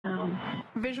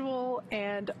visual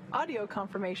and audio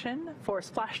confirmation for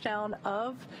splashdown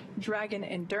of Dragon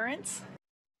Endurance.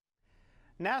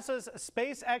 NASA's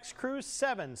SpaceX Crew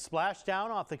 7 splashed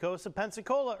down off the coast of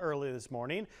Pensacola early this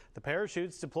morning. The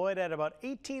parachutes deployed at about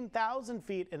 18,000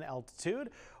 feet in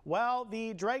altitude, while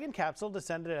the Dragon capsule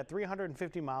descended at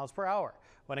 350 miles per hour.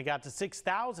 When it got to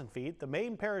 6,000 feet, the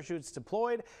main parachutes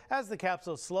deployed as the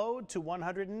capsule slowed to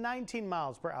 119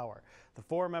 miles per hour. The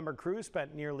four-member crew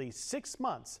spent nearly 6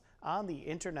 months on the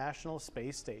International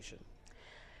Space Station.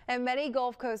 And many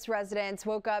Gulf Coast residents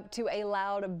woke up to a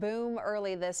loud boom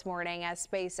early this morning as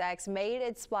SpaceX made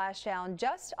its splashdown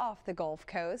just off the Gulf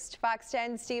Coast. Fox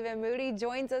 10's Stephen Moody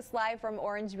joins us live from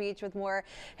Orange Beach with more.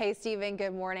 Hey, Stephen,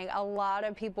 good morning. A lot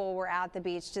of people were at the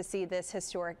beach to see this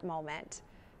historic moment.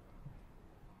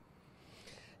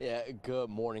 Yeah,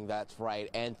 good morning. That's right.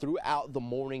 And throughout the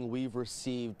morning, we've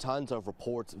received tons of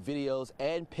reports, videos,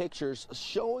 and pictures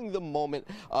showing the moment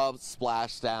of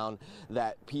splashdown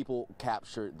that people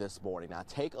captured this morning. Now,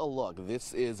 take a look.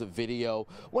 This is a video,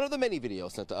 one of the many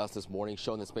videos sent to us this morning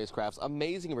showing the spacecraft's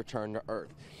amazing return to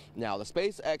Earth. Now, the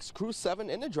SpaceX Crew 7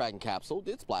 and the Dragon capsule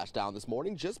did splash down this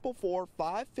morning just before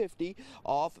 5:50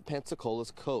 off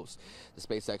Pensacola's coast. The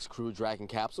SpaceX Crew Dragon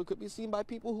capsule could be seen by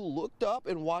people who looked up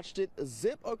and watched it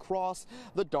zip across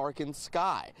the darkened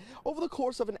sky. Over the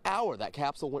course of an hour, that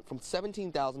capsule went from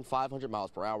 17,500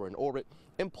 miles per hour in orbit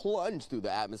and plunged through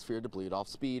the atmosphere to bleed off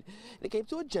speed. And it came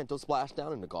to a gentle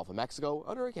splashdown in the Gulf of Mexico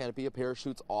under a canopy of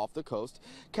parachutes off the coast,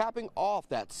 capping off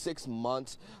that 6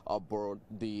 months aboard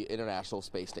the International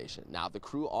Space Station. Now, the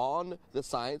crew on the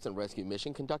science and rescue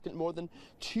mission conducted more than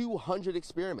 200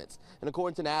 experiments. And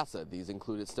according to NASA, these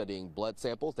included studying blood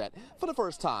samples that, for the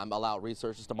first time, allow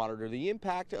researchers to monitor the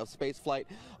impact of spaceflight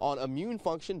on immune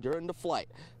function during the flight.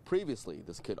 Previously,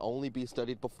 this could only be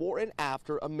studied before and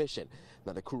after a mission.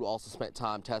 Now, the crew also spent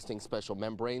time testing special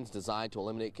membranes designed to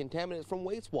eliminate contaminants from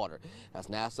wastewater. As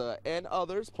NASA and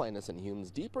others plan to send humans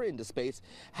deeper into space,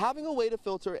 having a way to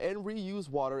filter and reuse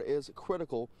water is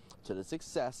critical to the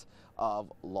success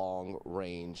of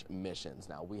long-range missions.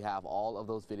 Now, we have all of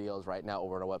those videos right now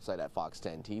over on our website at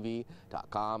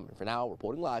fox10tv.com. And for now,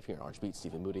 reporting live here in Orange Beach,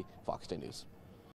 Stephen Moody, Fox 10 News.